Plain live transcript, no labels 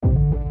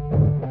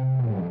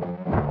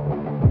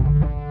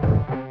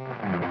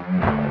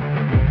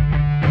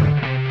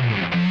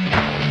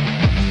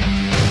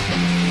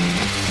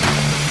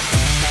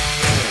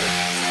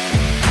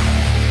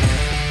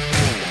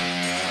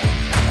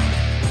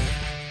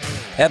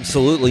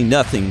Absolutely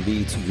nothing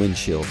beats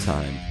windshield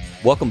time.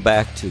 Welcome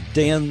back to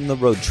Dan the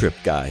Road Trip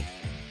Guy,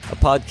 a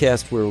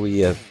podcast where we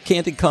have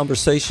candid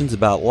conversations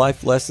about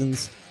life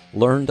lessons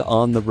learned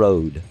on the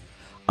road.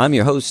 I'm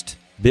your host,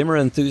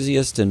 Bimmer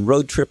enthusiast and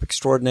road trip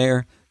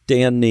extraordinaire,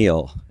 Dan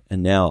Neal.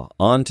 And now,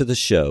 on to the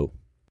show.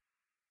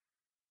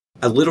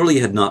 I literally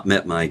had not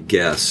met my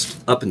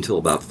guest up until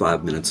about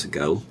 5 minutes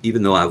ago,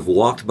 even though I've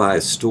walked by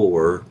a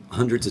store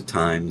hundreds of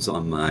times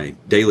on my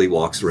daily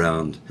walks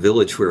around the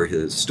village where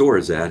his store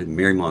is at in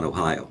Marymount,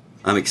 Ohio.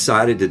 I'm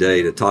excited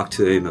today to talk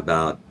to him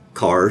about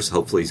cars.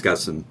 Hopefully he's got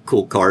some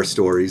cool car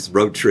stories,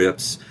 road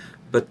trips,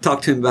 but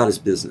talk to him about his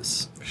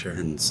business. Sure.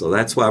 And so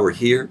that's why we're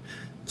here.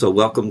 So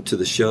welcome to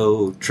the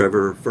show,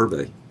 Trevor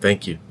Furbay.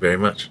 Thank you very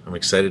much. I'm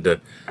excited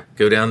to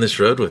go down this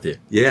road with you.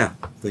 Yeah,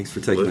 thanks for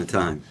taking the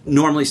time.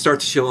 Normally start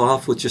the show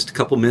off with just a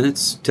couple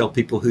minutes, tell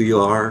people who you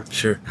are,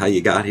 Sure, how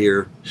you got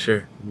here,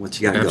 sure, what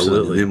you got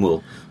Absolutely. going, and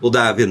then we'll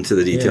dive into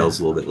the details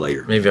a little bit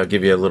later. Maybe I'll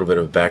give you a little bit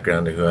of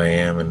background to who I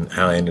am and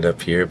how I ended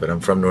up here, but I'm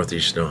from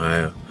Northeastern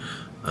Ohio.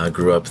 I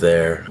grew up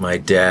there. My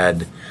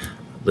dad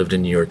lived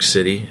in New York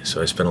City,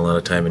 so I spent a lot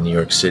of time in New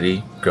York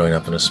City, growing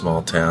up in a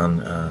small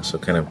town, so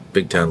kind of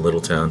big town,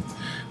 little town,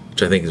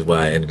 which I think is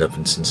why I ended up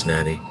in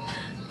Cincinnati.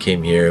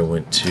 Came here,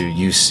 went to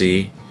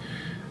UC.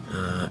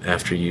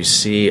 After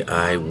UC,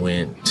 I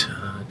went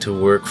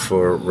to work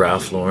for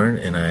Ralph Lauren,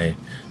 and I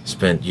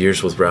spent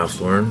years with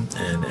Ralph Lauren.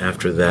 And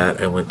after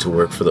that, I went to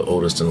work for the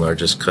oldest and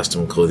largest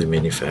custom clothing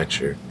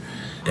manufacturer.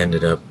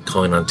 Ended up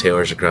calling on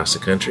tailors across the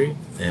country.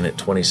 And at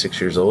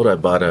 26 years old, I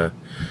bought a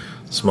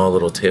small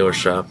little tailor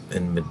shop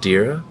in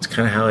Madeira. It's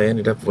kind of how I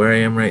ended up where I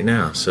am right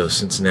now. So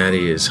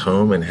Cincinnati is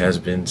home and has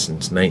been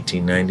since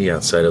 1990,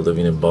 outside of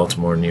living in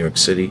Baltimore and New York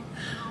City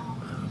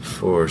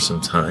for some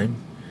time.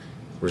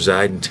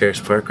 Reside in Terrace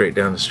Park right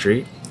down the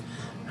street.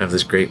 Have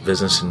this great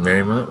business in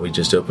Marymount. We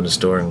just opened a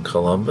store in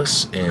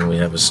Columbus, and we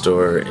have a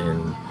store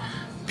in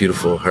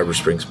beautiful Harbor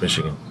Springs,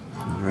 Michigan.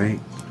 All right.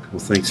 Well,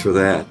 thanks for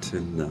that.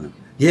 And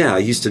I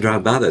used to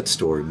drive by that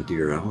store in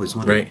Madeira. I always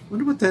wondered,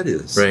 wonder what that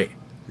is. Right.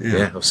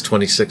 Yeah, I was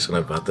 26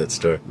 when I bought that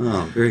store.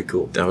 Oh, very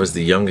cool. I was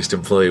the youngest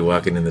employee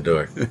walking in the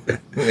door.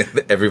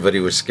 Everybody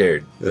was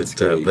scared,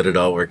 but it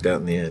all worked out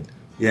in the end.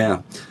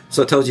 Yeah.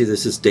 So I told you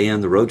this is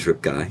Dan, the road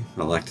trip guy.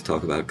 I like to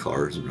talk about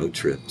cars and road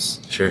trips.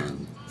 Sure.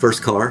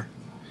 First car?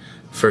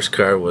 First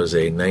car was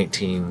a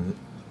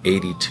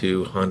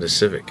 1982 Honda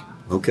Civic.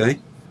 Okay.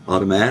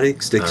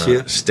 Automatic, stick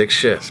shift? Stick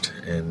shift.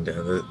 And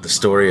the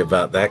story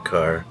about that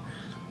car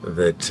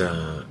that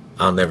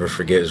I'll never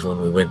forget is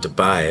when we went to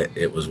buy it,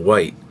 it was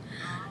white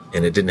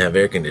and it didn't have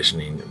air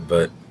conditioning,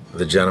 but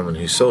the gentleman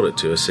who sold it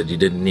to us said you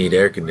didn't need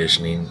air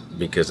conditioning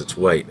because it's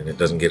white and it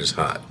doesn't get as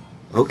hot.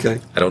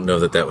 Okay. I don't know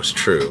that was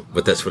true,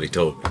 but that's what he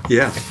told me.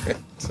 Yeah.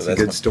 So that's a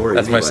good story.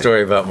 That's my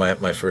story about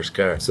my first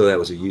car. So that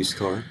was a used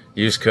car?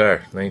 Used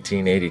car,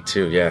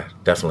 1982. Yeah,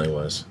 definitely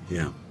was.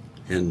 Yeah.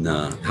 And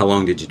how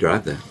long did you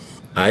drive that?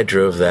 I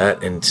drove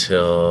that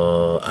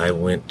until I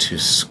went to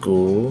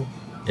school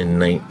in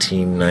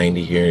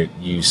 1990 here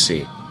at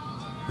UC.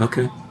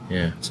 Okay.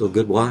 Yeah. So a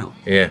good while.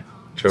 Yeah.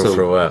 Drove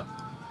for a while.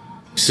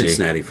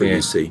 Cincinnati for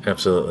UC.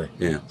 Absolutely.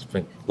 Yeah.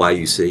 Why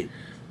UC?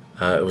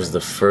 It was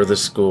the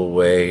furthest school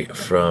away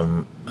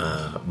from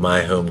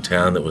my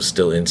hometown that was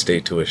still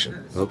in-state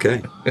tuition.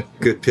 Okay.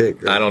 Good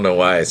pick. Right? I don't know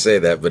why I say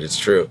that, but it's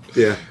true.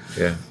 Yeah.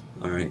 Yeah.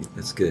 All right.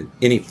 That's good.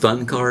 Any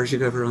fun cars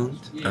you've ever owned?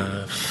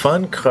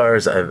 Fun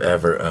cars I've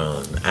ever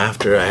owned.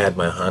 After I had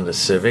my Honda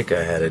Civic,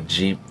 I had a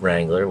Jeep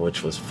Wrangler,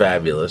 which was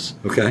fabulous.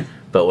 Okay.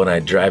 But when I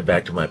drive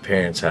back to my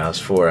parents' house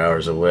 4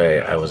 hours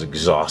away, I was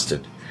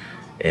exhausted.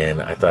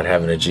 And I thought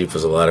having a Jeep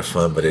was a lot of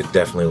fun, but it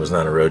definitely was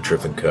not a road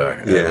tripping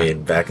car. Yeah. I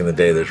mean, back in the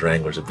day, those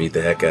Wranglers would beat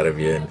the heck out of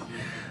you. And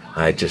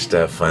I just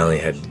finally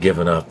had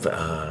given up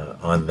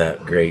on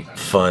that great,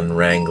 fun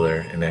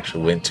Wrangler and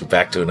actually went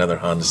back to another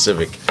Honda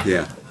Civic.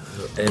 Yeah.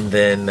 And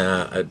then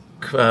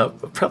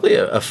probably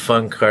a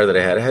fun car that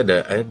I had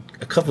a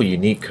couple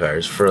unique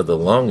cars. For the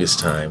longest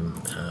time,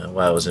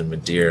 while I was in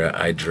Madeira,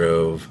 I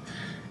drove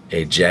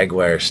a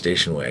Jaguar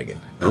station wagon,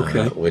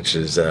 which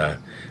is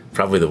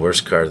probably the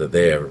worst car that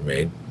they ever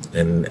made,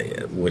 and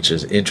which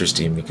is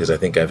interesting because I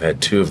think I've had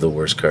two of the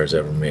worst cars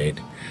ever made.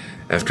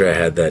 After I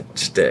had that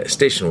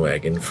station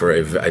wagon,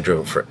 I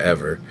drove it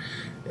forever.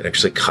 It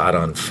actually caught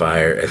on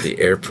fire at the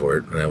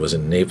airport when I was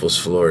in Naples,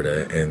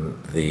 Florida,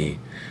 and the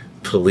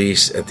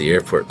police at the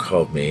airport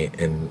called me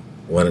and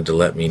wanted to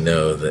let me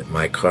know that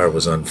my car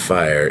was on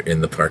fire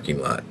in the parking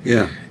lot.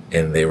 Yeah.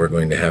 And they were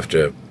going to have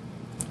to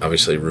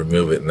obviously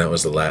remove it, and that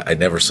was the last. I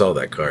never saw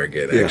that car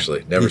again,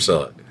 actually. Never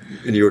saw it.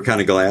 And you were kind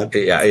of glad?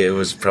 Yeah, it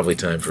was probably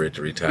time for it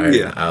to retire.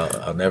 Yeah.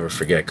 I'll never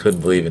forget. I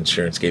couldn't believe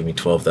insurance gave me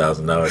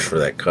 $12,000 for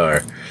that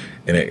car,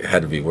 and it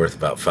had to be worth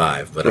about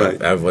 $5,000. But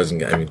right. I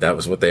wasn't. I mean, that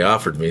was what they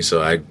offered me,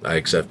 so I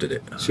accepted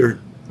it. Sure.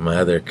 My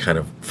other kind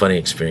of funny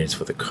experience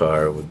with a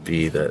car would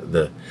be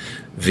the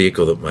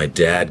vehicle that my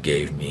dad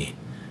gave me,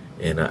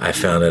 and I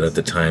found out at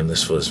the time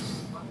this was,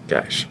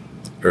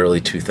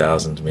 early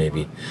 2000s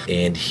maybe,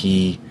 and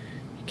he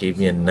gave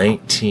me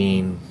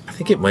I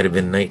think it might have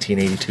been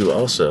 1982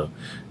 also,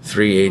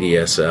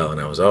 380 SL,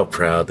 and I was all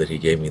proud that he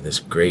gave me this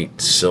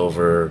great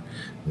silver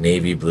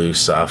navy blue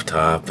soft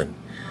top, and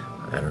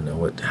I don't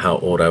know how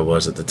old I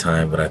was at the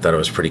time, but I thought it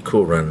was pretty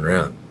cool running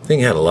around. The thing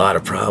had a lot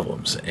of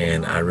problems,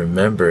 and I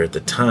remember at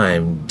the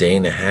time,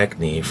 Dana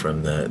Hackney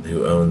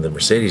who owned the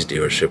Mercedes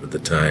dealership at the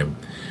time,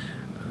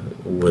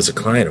 was a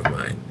client of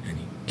mine, and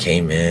he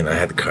came in. I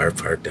had the car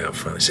parked out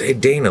front. I said, "Hey,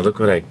 Dana, look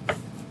what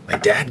my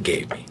dad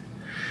gave me."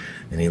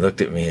 And he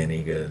looked at me and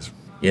he goes,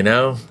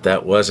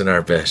 "That wasn't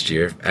our best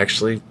year.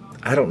 Actually,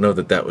 I don't know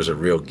that was a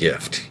real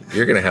gift.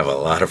 You're going to have a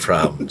lot of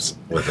problems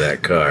with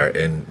that car."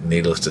 And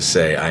needless to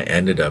say, I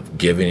ended up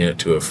giving it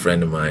to a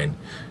friend of mine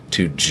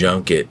to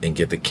junk it and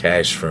get the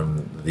cash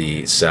from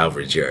the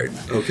salvage yard.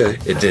 Okay.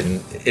 It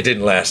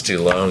didn't last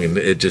too long, and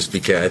it just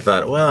became, I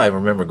thought, well, I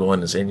remember going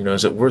and saying,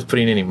 is it worth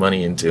putting any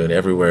money into? And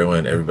everywhere I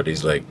went,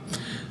 everybody's like,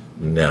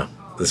 no,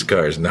 this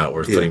car is not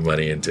worth putting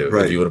money into.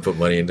 Right. If you want to put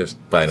money into it,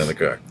 buy another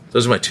car.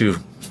 Those are my two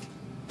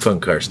fun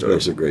car stories.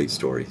 Those are great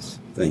stories.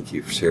 Thank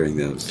you for sharing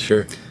those.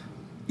 Sure.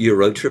 You a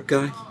road trip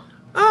guy?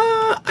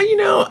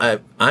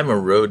 I'm a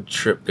road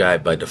trip guy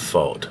by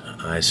default.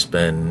 I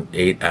spend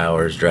 8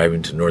 hours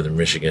driving to northern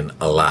Michigan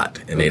a lot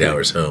and 8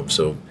 hours home.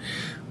 So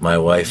my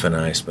wife and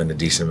I spend a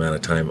decent amount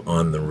of time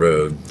on the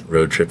road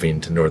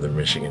tripping to northern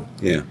Michigan.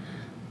 Yeah.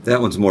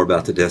 That one's more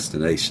about the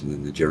destination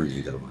than the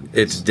journey, though.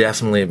 It's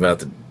definitely about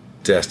the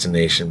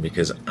destination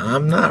because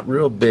I'm not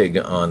real big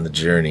on the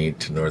journey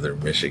to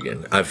northern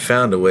Michigan. I've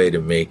found a way to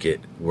make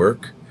it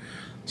work.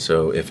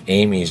 So if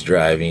Amy's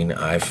driving,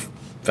 I've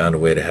found a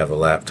way to have a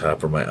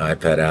laptop or my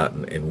iPad out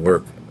and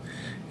work.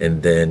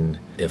 And then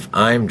if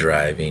I'm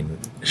driving,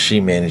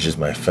 she manages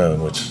my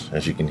phone, which,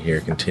 as you can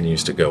hear,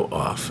 continues to go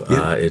off.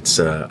 Yeah.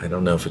 I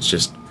don't know if it's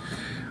just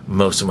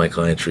most of my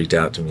clients reach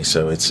out to me,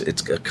 so it's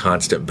a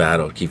constant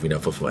battle keeping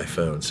up with my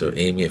phone. So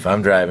Amy, if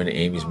I'm driving,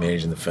 Amy's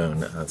managing the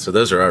phone. So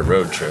those are our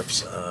road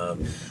trips. I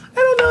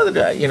don't know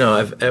that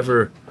I've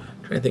ever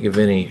trying to think of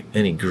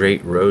any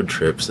great road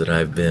trips that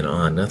I've been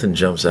on. Nothing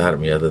jumps out at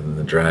me other than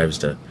the drives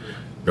to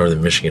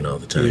northern Michigan all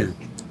the time. Yeah.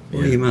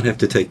 Well, you might have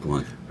to take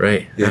one.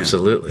 Right, yeah.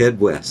 Absolutely.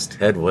 Head west.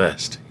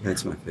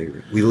 That's my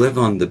favorite. We live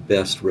on the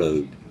best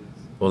road.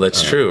 Well,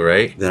 that's true,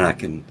 right? That I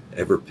can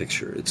ever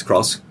picture. It's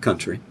cross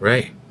country.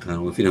 Right. I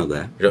don't know if you know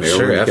that.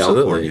 Sure,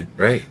 absolutely. California.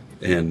 Right.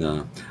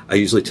 And I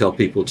usually tell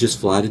people, just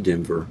fly to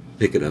Denver,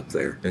 pick it up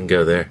there. And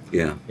go there.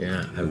 Yeah.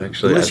 Yeah.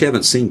 Unless you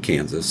haven't seen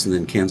Kansas, and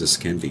then Kansas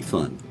can be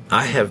fun.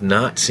 I have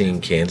not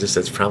seen Kansas.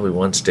 That's probably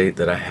one state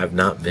that I have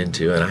not been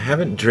to. And I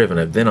haven't driven.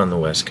 I've been on the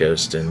West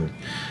Coast and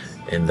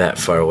that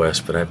far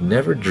west, but I've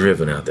never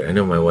driven out there. I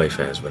know my wife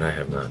has, but I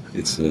have not.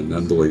 It's an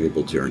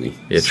unbelievable journey.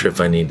 A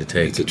trip I need to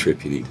take. It's a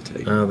trip you need to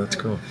take. Oh, that's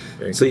cool.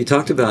 Very so you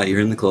talked about you're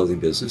in the clothing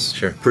business.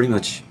 Sure. Pretty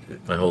much.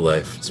 My whole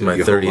life. It's my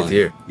 30th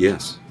year.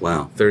 Yes.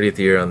 Wow. 30th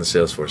year on the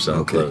sales force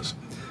selling clothes.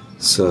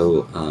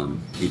 So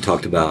you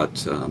talked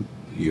about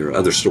your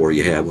other store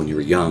you had when you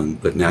were young,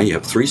 but now you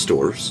have 3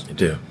 stores. I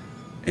do.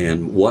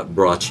 And what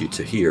brought you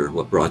to here?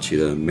 What brought you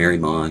to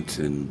Marymount?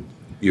 And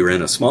you were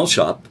in a small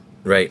shop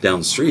right down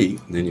the street,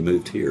 and then you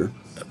moved here.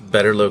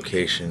 Better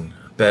location,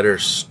 better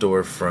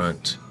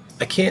storefront.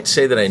 I can't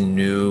say that I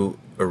knew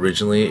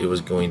originally it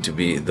was going to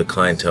be, the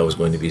clientele was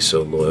going to be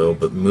so loyal,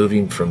 but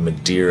moving from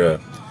Madeira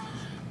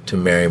to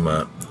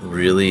Marymount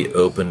really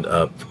opened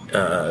up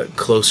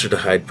closer to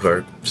Hyde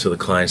Park, so the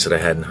clients that I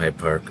had in Hyde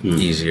Park,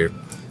 easier.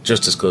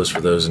 Just as close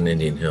for those in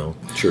Indian Hill.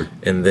 Sure.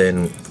 And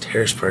then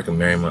Terrace Park and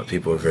Marymount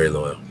people were very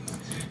loyal.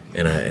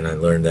 And I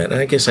learned that.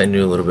 And I guess I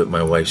knew a little bit.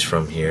 My wife's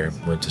from here,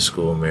 went to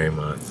school in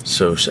Marymount.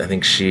 So I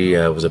think she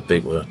was a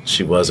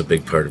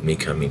big part of me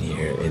coming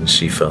here. And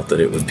she felt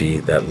that it would be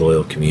that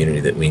loyal community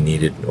that we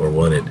needed or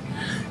wanted.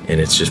 And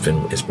it's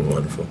been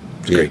wonderful.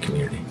 It's a great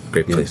community,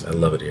 great place. I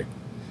love it here.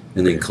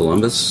 And then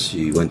Columbus,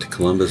 you went to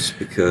Columbus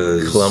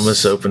because...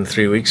 Columbus opened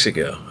 3 weeks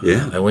ago.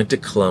 Yeah. I went to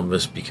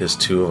Columbus because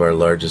 2 of our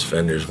largest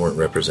vendors weren't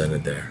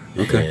represented there.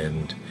 Okay.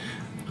 And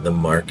the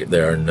market,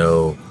 there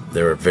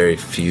are very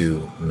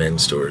few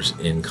men's stores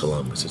in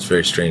Columbus. It's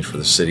very strange for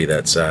the city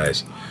that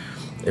size.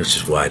 It was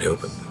just wide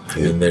open. I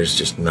mean, there's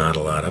just not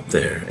a lot up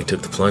there. I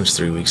took the plunge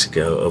 3 weeks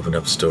ago, opened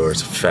up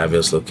stores, a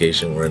fabulous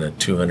location. We're in a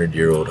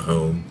 200-year-old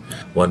home,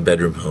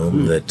 1-bedroom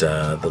home that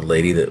the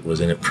lady that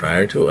was in it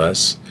prior to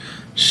us,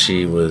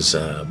 she was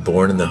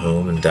born in the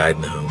home and died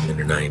in the home in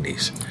her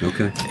 90s.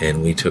 Okay.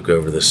 And we took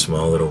over this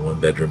small little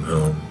 1-bedroom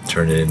home,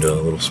 turned it into a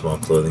little small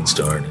clothing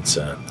store, and it's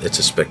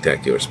a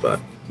spectacular spot.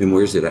 And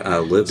where's it? I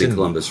lived in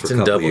Columbus for a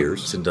couple of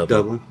years. It's in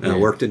Dublin. And I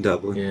worked in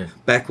Dublin. Yeah.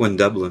 Back when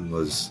Dublin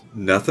was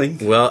nothing.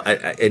 Well,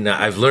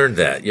 I've learned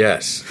that,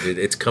 yes.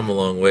 It's come a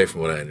long way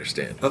from what I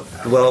understand.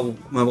 Well,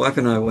 my wife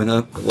and I went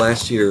up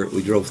last year.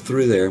 We drove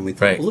through there, and we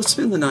thought, well, let's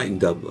spend the night in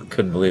Dublin.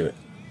 Couldn't believe it.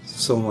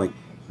 So I'm like,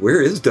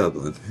 where is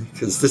Dublin?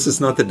 Because this is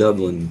not the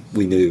Dublin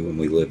we knew when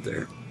we lived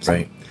there. So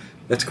right.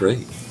 That's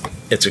great.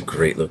 It's a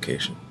great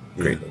location.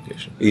 Great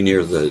location. Are you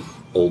near the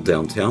old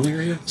downtown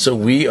area? So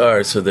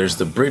there's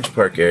the Bridge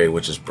Park area,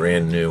 which is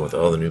brand new with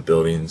all the new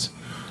buildings,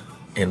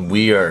 and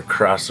we are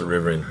across the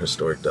river in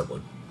historic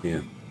Dublin. Yeah.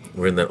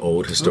 We're in that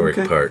old historic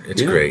part.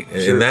 It's great.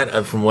 Sure. And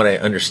that, from what I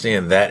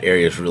understand, that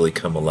area's really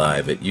come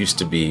alive. It used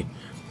to be,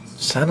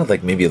 sounded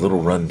like maybe a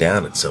little run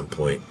down at some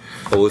point.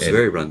 Oh, it's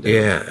very run down.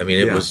 Yeah, I mean,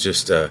 it was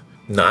just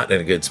not in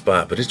a good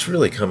spot, but it's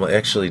really come,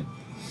 actually,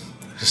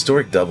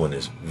 historic Dublin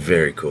is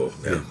very cool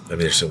now. Yeah. I mean,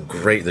 there's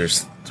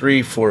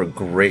 3-4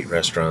 great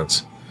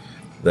restaurants.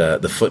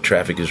 The foot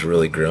traffic is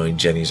really growing.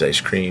 Jenny's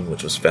Ice Cream,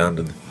 which was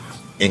founded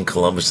in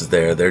Columbus, is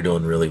there. They're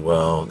doing really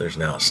well. There's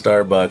now a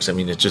Starbucks. I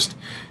mean,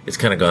 it's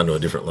kind of gone to a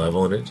different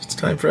level, and it's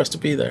time for us to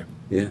be there.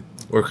 Yeah.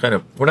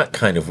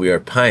 We are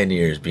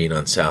pioneers being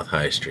on South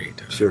High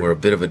Street. Sure. We're a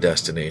bit of a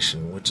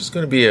destination, which is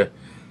going to be a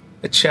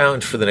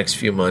challenge for the next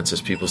few months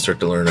as people start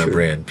to learn our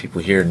brand.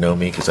 People here know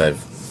me because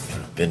I've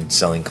been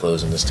selling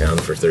clothes in this town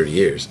for 30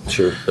 years.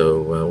 Sure.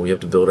 So we have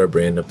to build our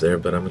brand up there,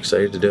 but I'm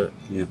excited to do it.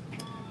 Yeah.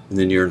 And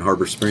then you're in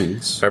Harbor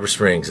Springs. Harbor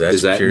Springs. That's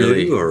is that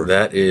purely new, or?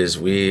 That is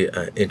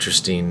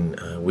interesting.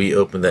 We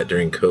opened that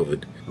during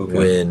COVID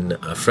when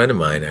a friend of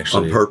mine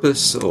actually on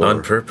purpose. Or?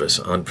 On purpose.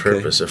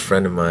 Okay. A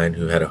friend of mine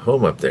who had a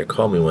home up there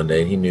called me one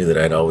day, and he knew that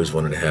I'd always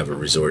wanted to have a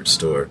resort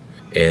store,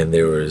 and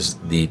there was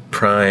the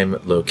prime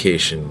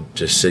location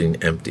just sitting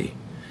empty,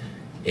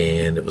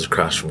 and it was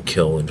across from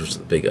Kilwin, which was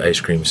the big ice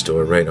cream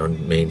store right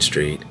on Main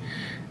Street.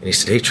 And he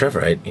said, "Hey,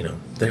 Trevor,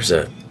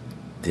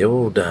 the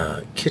old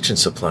kitchen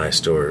supply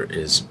store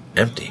is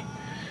empty,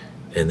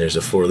 and there's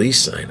a for lease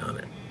sign on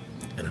it."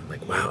 And I'm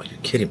like, "Wow, you're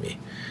kidding me."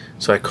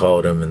 So I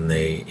called them, and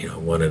they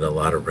wanted a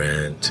lot of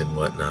rent and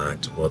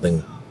whatnot. Well,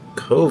 then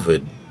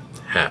COVID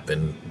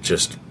happened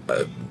just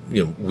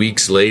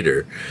weeks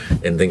later,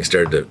 and things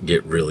started to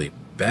get really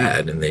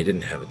bad, and they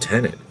didn't have a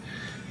tenant.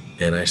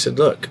 And I said,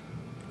 "Look,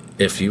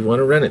 if you want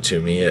to rent it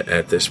to me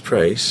at this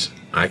price,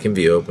 I can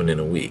be open in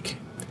a week."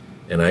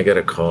 And I got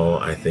a call,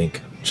 I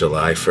think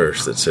July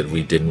 1st, that said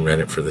we didn't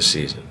rent it for the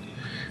season.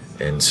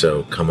 And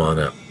so come on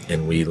up.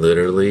 And we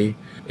literally,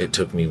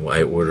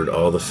 I ordered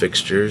all the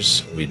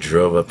fixtures. We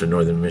drove up to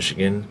northern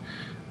Michigan.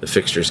 The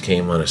fixtures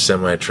came on a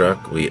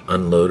semi-truck. We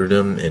unloaded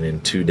them, and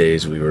in 2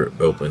 days we were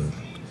open.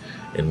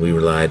 And we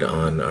relied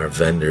on our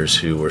vendors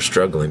who were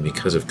struggling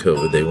because of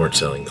COVID. They weren't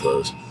selling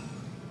clothes.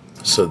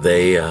 So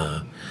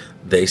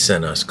they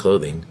sent us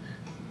clothing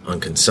on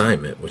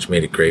consignment, which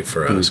made it great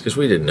for us because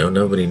we didn't know.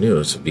 Nobody knew. It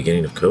was the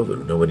beginning of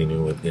COVID. Nobody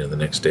knew what the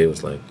next day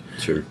was like.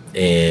 Sure.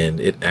 And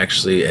it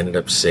actually ended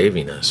up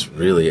saving us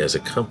really as a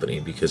company,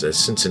 because as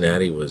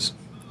Cincinnati was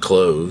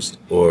closed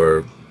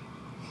or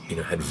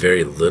had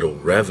very little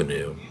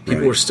revenue,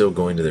 people were still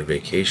going to their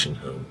vacation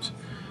homes.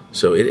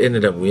 So we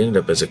ended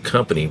up as a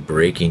company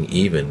breaking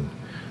even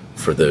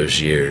for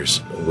those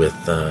years with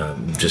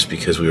just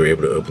because we were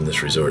able to open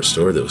this resort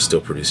store that was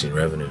still producing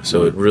revenue.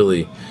 So it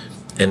really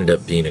ended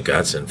up being a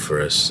godsend for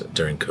us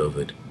during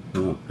COVID.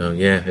 Oh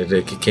yeah,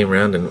 it came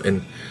around,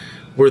 and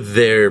we're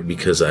there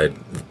because I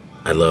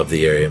love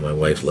the area. My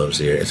wife loves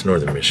the area. It's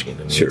northern Michigan.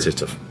 I mean, sure.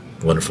 It's a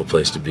wonderful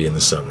place to be in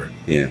the summer.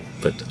 Yeah,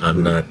 but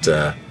I'm not.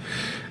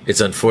 It's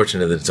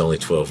unfortunate that it's only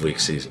 12-week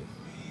season,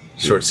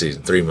 short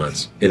season, 3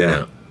 months in and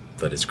out.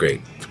 But it's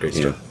great. It's great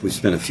stuff. We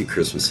spent a few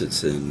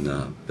Christmases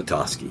in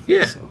Petoskey.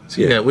 Yeah.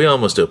 So, we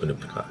almost opened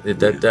it.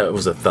 That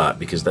was a thought,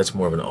 because that's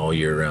more of an all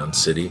year round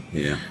city.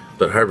 Yeah.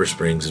 But Harbor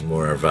Springs is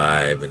more our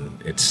vibe,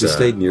 and it's. We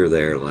stayed near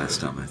there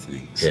last time, I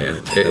think.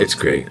 So it's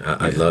great. Cool.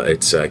 I love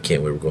it. I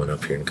can't wait. We're going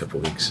up here in a couple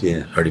of weeks.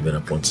 Yeah. Already been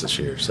up once this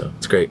year, so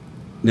it's great.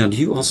 Now, do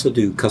you also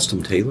do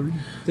custom tailoring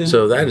then?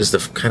 So that is the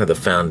kind of the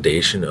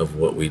foundation of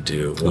what we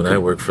do. When I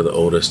worked for the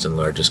oldest and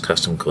largest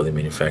custom clothing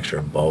manufacturer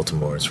in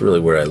Baltimore, it's really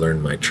where I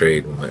learned my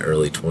trade in my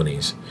early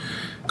 20s,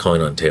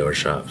 calling on tailor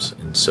shops.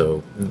 And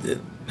so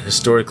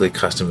historically,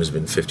 custom has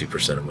been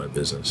 50% of my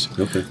business.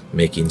 Okay.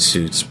 Making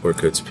suits, sport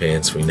coats,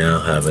 pants. We now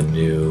have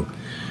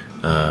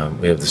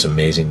we have this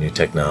amazing new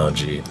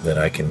technology that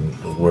I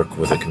can work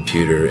with a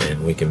computer,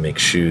 and we can make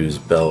shoes,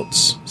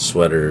 belts,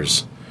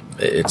 sweaters.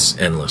 It's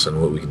endless on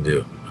what we can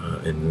do,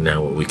 and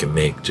now what we can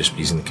make just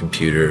using the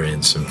computer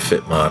and some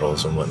fit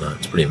models and whatnot.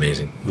 It's pretty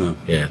amazing. Wow.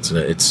 Yeah,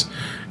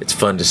 it's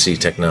fun to see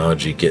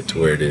technology get to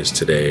where it is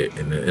today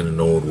in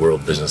an old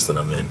world business that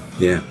I'm in.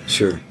 Yeah,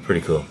 sure.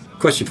 Pretty cool.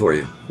 Question for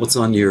you: what's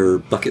on your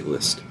bucket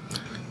list?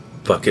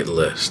 Bucket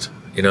list.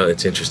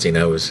 It's interesting.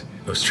 I was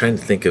trying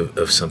to think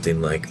of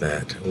something like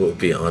that. What would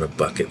be on a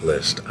bucket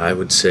list? I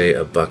would say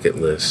a bucket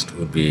list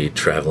would be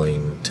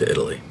traveling to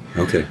Italy.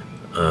 Okay.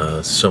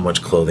 So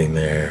much clothing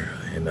there,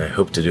 and I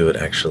hope to do it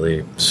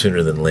actually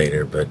sooner than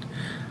later, but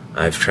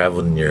I've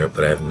traveled in Europe,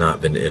 but I have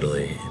not been to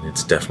Italy, and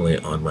it's definitely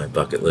on my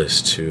bucket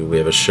list too. We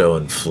have a show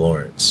in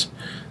Florence.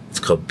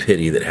 It's called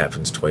Pitti, that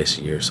happens twice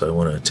a year, so I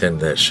want to attend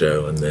that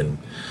show and then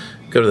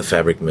go to the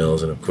fabric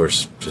mills and, of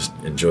course, just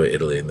enjoy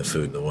Italy and the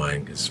food and the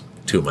wine, because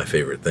two of my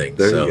favorite things.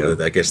 There you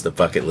go. I guess the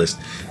bucket list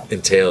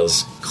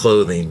entails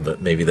clothing,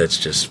 but maybe that's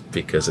just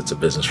because it's a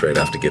business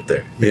write-off to get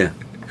there. Yeah.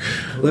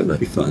 Well, that would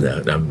be fun.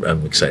 No,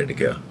 I'm excited to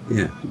go.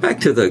 Yeah. Back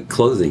to the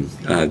clothing.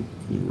 I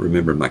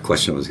remember my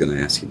question I was going to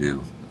ask you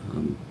now.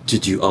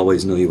 Did you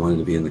always know you wanted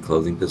to be in the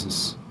clothing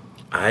business?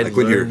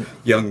 When you're a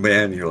young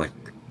man, you're like,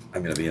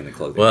 I'm going to be in the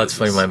clothing Well, it's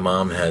business. funny. My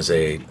mom has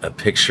a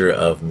picture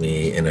of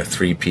me in a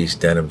 3-piece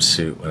denim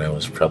suit when I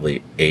was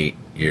probably 8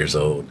 years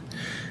old.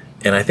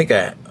 And I think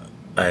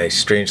I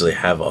strangely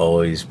have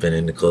always been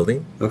into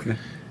clothing. Okay.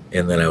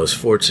 And then I was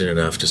fortunate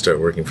enough to start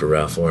working for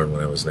Ralph Lauren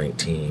when I was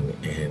 19.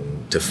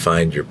 And to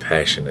find your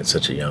passion at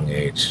such a young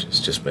age has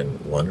just been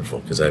wonderful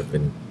because I've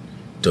been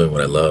doing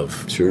what I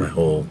love Sure. my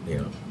whole,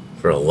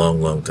 for a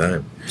long, long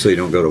time. So you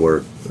don't go to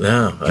work?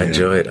 No, I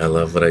enjoy it. I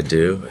love what I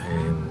do.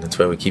 And that's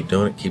why we keep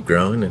doing it, keep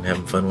growing and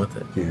having fun with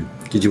it. Yeah.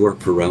 Did you work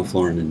for Ralph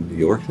Lauren in New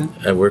York then?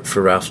 I worked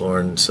for Ralph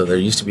Lauren. So there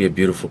used to be a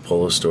beautiful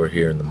polo store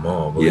here in the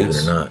mall, believe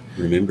it or not.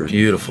 Remember.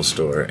 Beautiful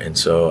store. And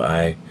so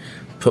I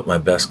put my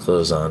best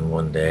clothes on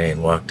one day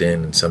and walked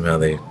in, and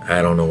somehow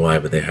I don't know why,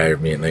 but they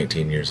hired me at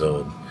 19 years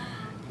old.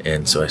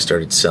 And so I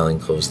started selling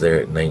clothes there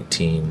at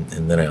 19.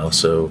 And then I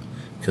also,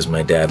 because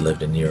my dad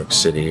lived in New York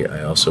City,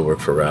 I also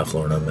worked for Ralph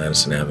Lauren on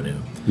Madison Avenue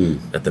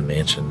at the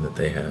mansion that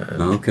they had.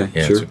 Oh, okay,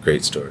 yeah, sure. It's a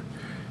great store.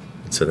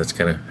 And so that's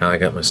kind of how I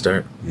got my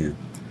start. Yeah.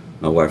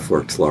 My wife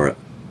worked Laura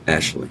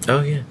Ashley.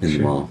 Oh, yeah. In the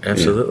mall.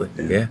 Absolutely.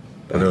 Yeah.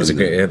 And it was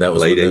that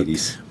was late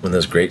 80s. When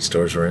those great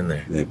stores were in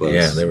there. It was.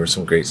 Yeah, there were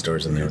some great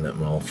stores in there when that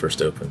mall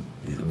first opened.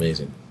 Yeah.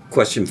 Amazing.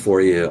 Question for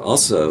you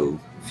also,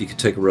 if you could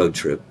take a road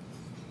trip,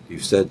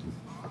 you've said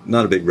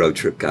not a big road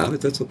trip guy,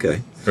 but that's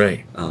okay.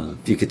 Right.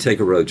 If you could take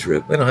a road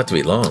trip, They don't have to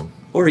be long.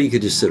 or you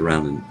could just sit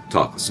around and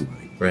talk with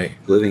somebody, Right.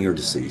 living or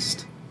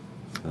deceased,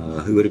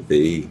 who would it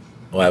be?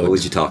 Well, What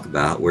would you talk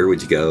about? Where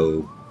would you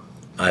go?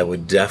 I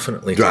would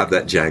definitely Drive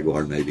that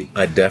Jaguar, maybe.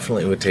 I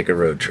definitely would take a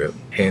road trip.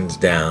 Hands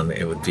down,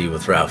 it would be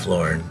with Ralph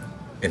Lauren,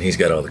 and he's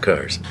got all the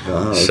cars.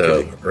 Oh, okay.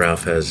 So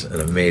Ralph has an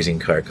amazing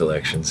car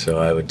collection. So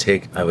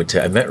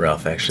I met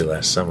Ralph actually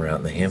last summer out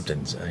in the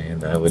Hamptons,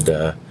 and I would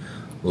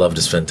love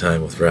to spend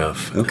time with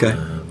Ralph. Okay.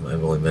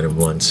 I've only met him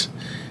once,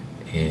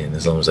 and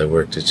as long as I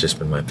worked, it's just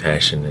been my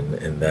passion,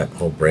 and that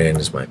whole brand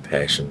is my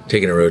passion.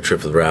 Taking a road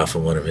trip with Ralph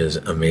in one of his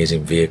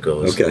amazing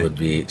vehicles would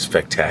be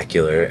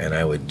spectacular, and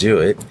I would do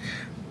it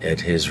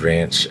at his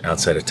ranch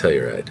outside of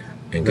Telluride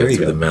and go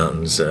through the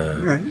mountains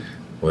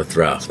with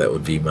Ralph. That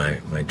would be my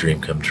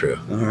dream come true.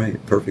 All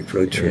right. Perfect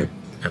road trip.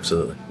 Yeah,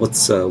 absolutely.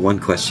 What's one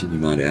question you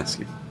might ask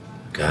him?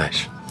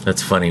 Gosh,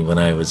 that's funny. When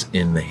I was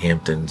in the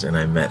Hamptons and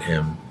I met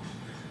him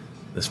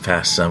this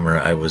past summer,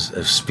 I was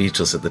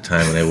speechless at the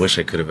time, and I wish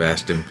I could have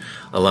asked him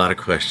a lot of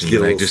questions.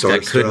 And I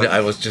couldn't. I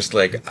was just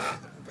like, it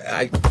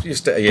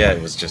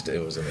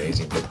was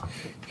amazing. But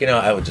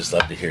I would just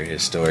love to hear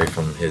his story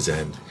from his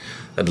end.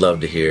 I'd love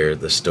to hear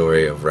the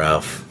story of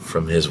Ralph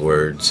from his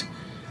words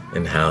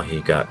and how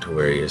he got to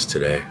where he is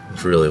today.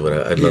 It's really what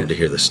I'd love to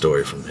hear the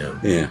story from him.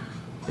 Yeah.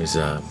 He's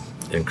an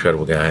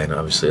incredible guy and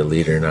obviously a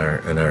leader in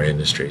our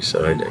industry.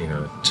 So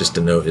just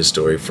to know his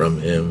story from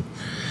him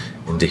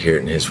and to hear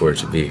it in his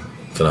words would be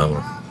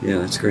phenomenal. Yeah,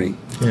 that's great.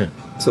 Yeah.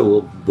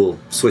 So we'll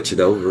switch it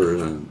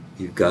over.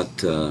 You've got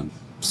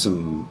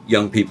some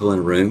young people in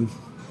a room.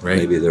 Right.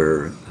 Maybe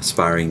they're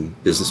aspiring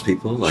business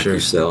people like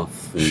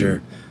yourself. And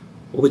Sure.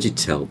 What would you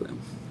tell them?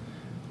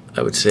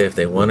 I would say if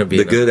they want to be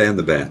the good and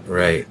the bad.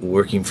 Right.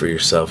 Working for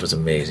yourself is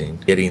amazing.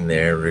 Getting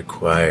there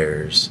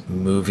requires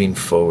moving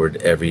forward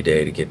every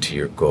day to get to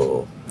your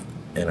goal.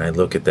 And I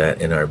look at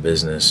that in our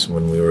business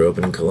when we were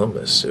opening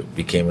Columbus. It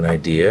became an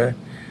idea,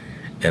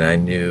 and I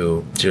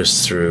knew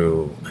just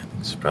through, I think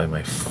it's probably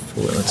my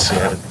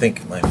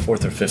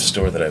fourth or fifth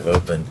store that I've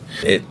opened.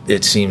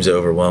 It seems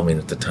overwhelming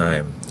at the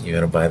time. You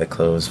got to buy the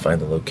clothes,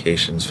 find the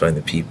locations, find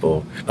the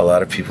people. A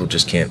lot of people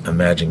just can't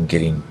imagine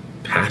getting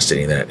past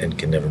any of that and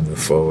can never move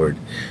forward.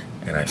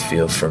 And I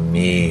feel for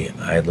me,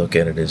 I look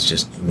at it as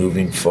just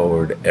moving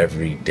forward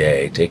every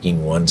day,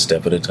 taking one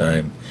step at a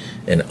time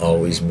and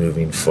always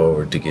moving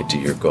forward to get to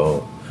your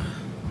goal.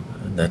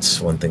 And that's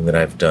one thing that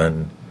I've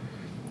done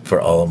for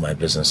all of my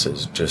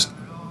businesses, just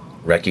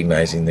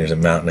recognizing there's a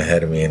mountain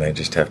ahead of me and I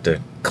just have to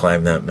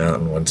climb that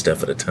mountain one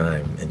step at a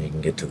time, and you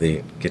can get to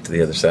the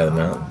other side of the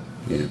mountain.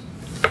 Yeah.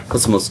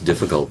 What's the most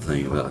difficult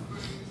thing about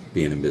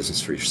being in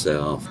business for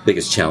yourself?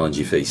 Biggest challenge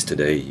you face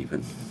today,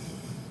 even?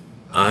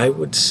 I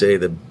would say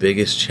the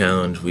biggest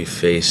challenge we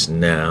face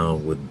now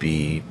would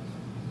be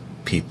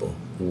people.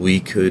 We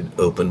could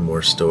open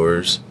more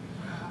stores.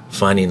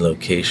 Finding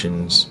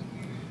locations,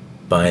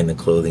 buying the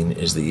clothing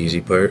is the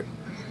easy part.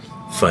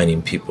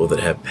 Finding people that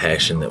have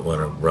passion that want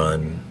to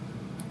run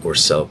or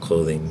sell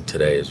clothing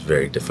today is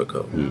very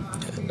difficult. And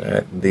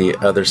the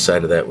other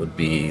side of that would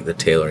be the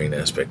tailoring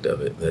aspect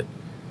of it, that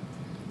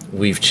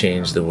we've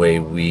changed the way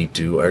we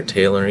do our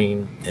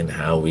tailoring and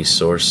how we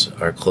source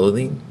our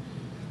clothing,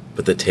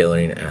 but the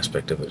tailoring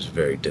aspect of it is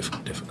very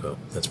difficult.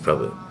 That's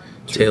probably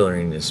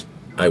tailoring is.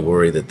 I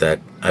worry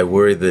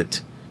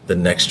that the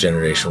next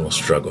generation will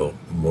struggle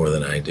more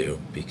than I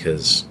do,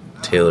 because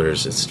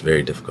tailors, it's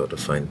very difficult to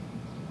find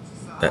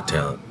that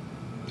talent.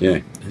 Yeah,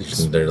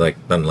 they're like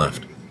none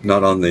left.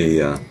 Not on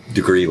the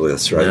degree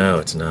list, right? No,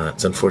 it's not.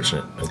 It's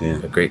unfortunate.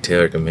 A great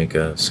tailor can make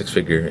a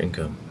 6-figure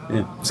income.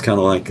 Yeah, it's kind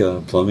of like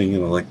plumbing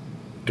and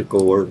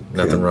electrical work.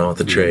 Nothing wrong with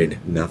the trade.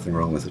 Nothing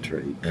wrong with the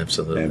trade.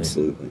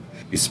 Absolutely.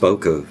 You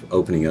spoke of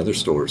opening other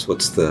stores.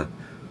 What's the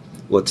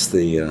What's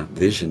the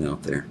vision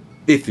out there?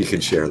 If you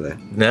can share that.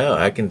 No,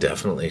 I can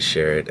definitely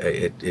share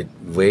it.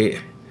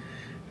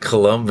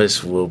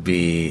 Columbus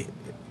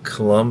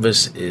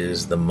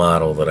is the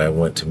model that I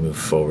want to move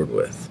forward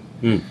with.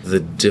 The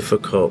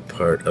difficult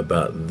part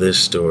about this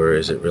store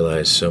is it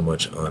relies so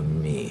much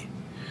on me.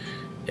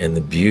 And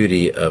the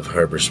beauty of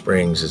Harbor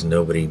Springs is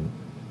nobody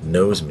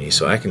knows me.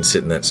 So I can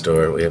sit in that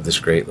store. We have this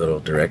great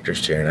little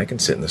director's chair, and I can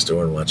sit in the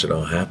store and watch it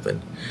all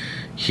happen.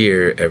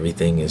 Here,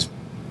 everything is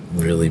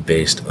really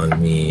based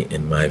on me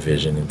and my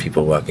vision and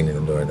people walking in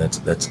the door, and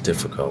that's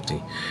difficulty.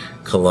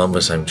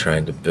 Columbus, I'm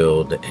trying to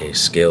build a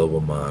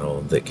scalable model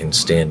that can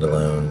stand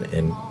alone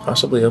and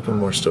possibly open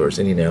more stores.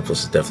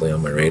 Indianapolis is definitely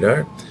on my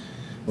radar.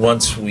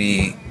 Once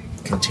we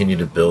continue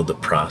to build the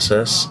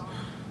process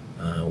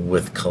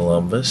with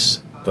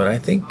Columbus, but I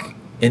think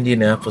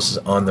Indianapolis is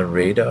on the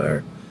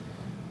radar,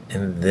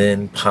 and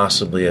then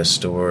possibly a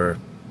store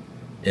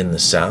in the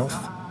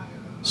South,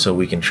 so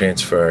we can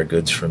transfer our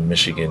goods from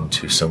Michigan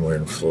to somewhere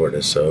in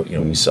Florida. So,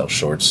 we sell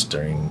shorts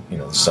during,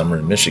 the summer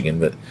in Michigan,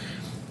 but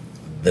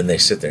then they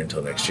sit there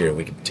until next year.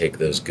 We can take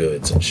those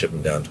goods and ship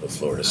them down to a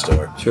Florida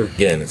store. Sure.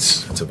 Again,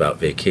 it's about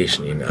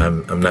vacationing.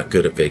 I'm not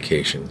good at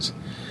vacations,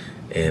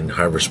 and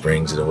Harbor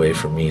Springs is a way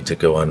for me to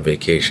go on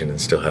vacation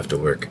and still have to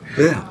work.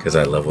 Yeah. Because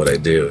I love what I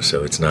do,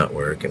 so it's not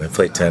work. And I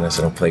play tennis.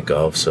 I don't play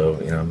golf, so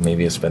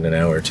maybe I spend an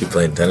hour or two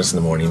playing tennis in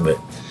the morning, but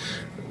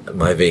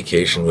my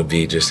vacation would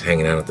be just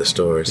hanging out at the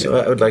store. So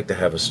I would like to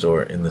have a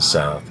store in the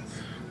South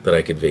that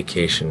I could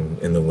vacation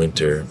in the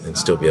winter and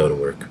still be able to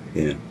work.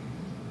 Yeah.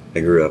 I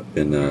grew up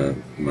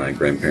in, my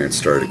grandparents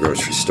started a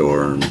grocery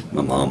store, and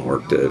my mom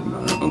worked it,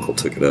 my uncle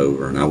took it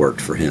over, and I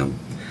worked for him.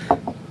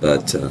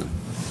 But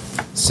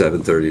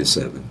 7:30 to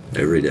 7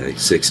 every day,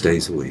 6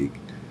 days a week.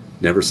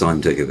 Never saw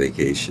him take a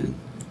vacation.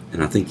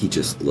 And I think he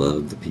just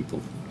loved the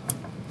people.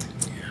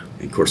 Yeah.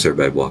 And of course,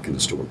 everybody walk in the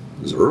store.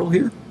 Is Earl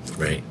here?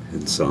 Right.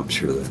 And so I'm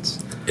sure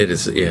that's it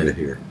is. Yeah.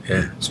 Here.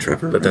 Yeah. It's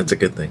Trevor. But that's a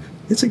good thing.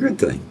 It's a good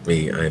thing.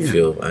 I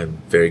feel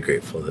I'm very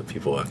grateful that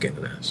people walk in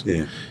and ask.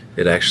 Yeah.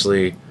 It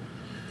actually,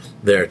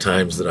 there are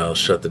times that I'll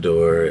shut the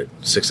door at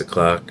 6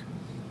 o'clock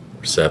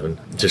or 7,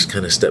 just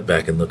kind of step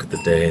back and look at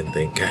the day and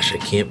think, gosh, I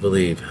can't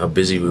believe how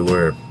busy we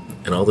were.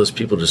 And all those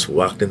people just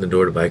walked in the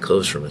door to buy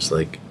clothes from us.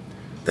 Like,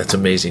 that's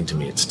amazing to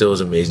me. It still is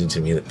amazing to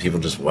me that people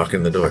just walk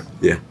in the door.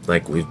 Yeah.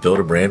 Like, we've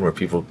built a brand where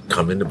people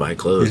come in to buy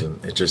clothes, and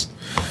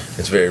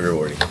it's very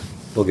rewarding.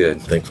 Well,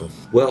 good. Thankful.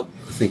 Well,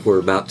 I think we're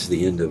about to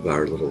the end of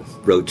our little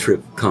road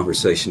trip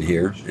conversation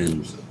here,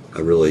 and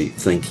I really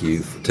thank you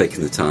for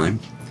taking the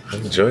time. I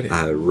enjoyed it.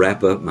 I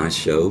wrap up my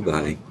show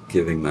by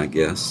giving my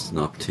guests an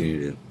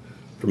opportunity to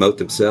promote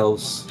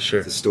themselves,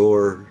 Sure. the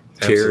store,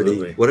 charity,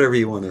 Absolutely. whatever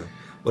you want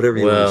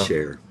to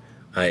share.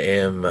 I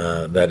am,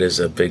 that is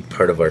a big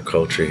part of our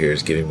culture here,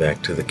 is giving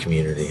back to the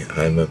community.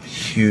 I'm a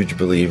huge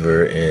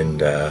believer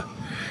in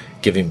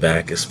giving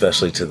back,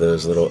 especially to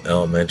those little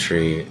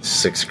elementary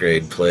 6th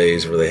grade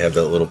plays where they have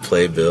that little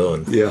playbill.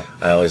 And Yeah.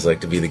 I always like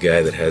to be the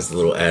guy that has the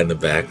little ad in the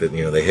back that,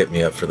 they hit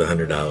me up for the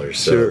 $100.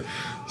 Sure.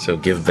 So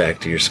give back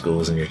to your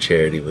schools and your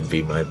charity would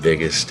be my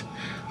biggest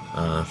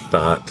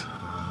thought.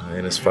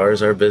 And as far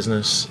as our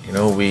business,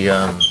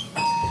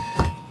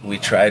 we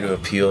try to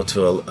appeal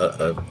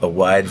to a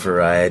wide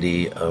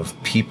variety of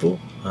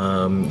people.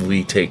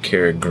 We take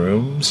care of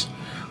grooms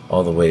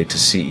all the way to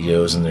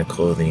CEOs and their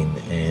clothing,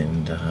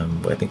 and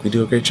I think we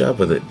do a great job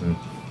with it, and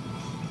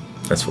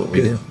that's what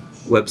we do.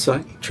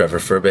 Website?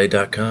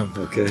 TrevorFurbay.com.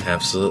 Okay.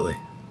 Absolutely.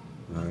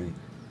 All right.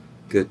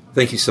 Good.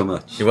 Thank you so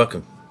much. You're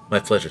welcome. My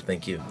pleasure.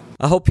 Thank you.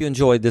 I hope you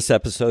enjoyed this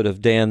episode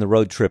of Dan the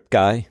Road Trip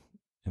Guy,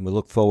 and we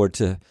look forward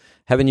to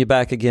having you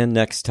back again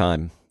next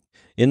time.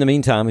 In the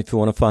meantime, if you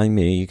want to find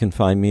me, you can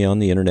find me on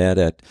the internet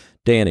at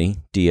Danny,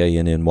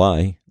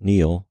 D-A-N-N-Y,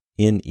 Neal,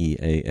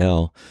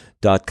 Neal.com.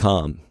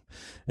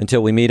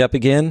 Until we meet up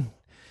again,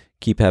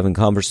 keep having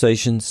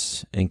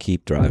conversations and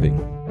keep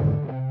driving.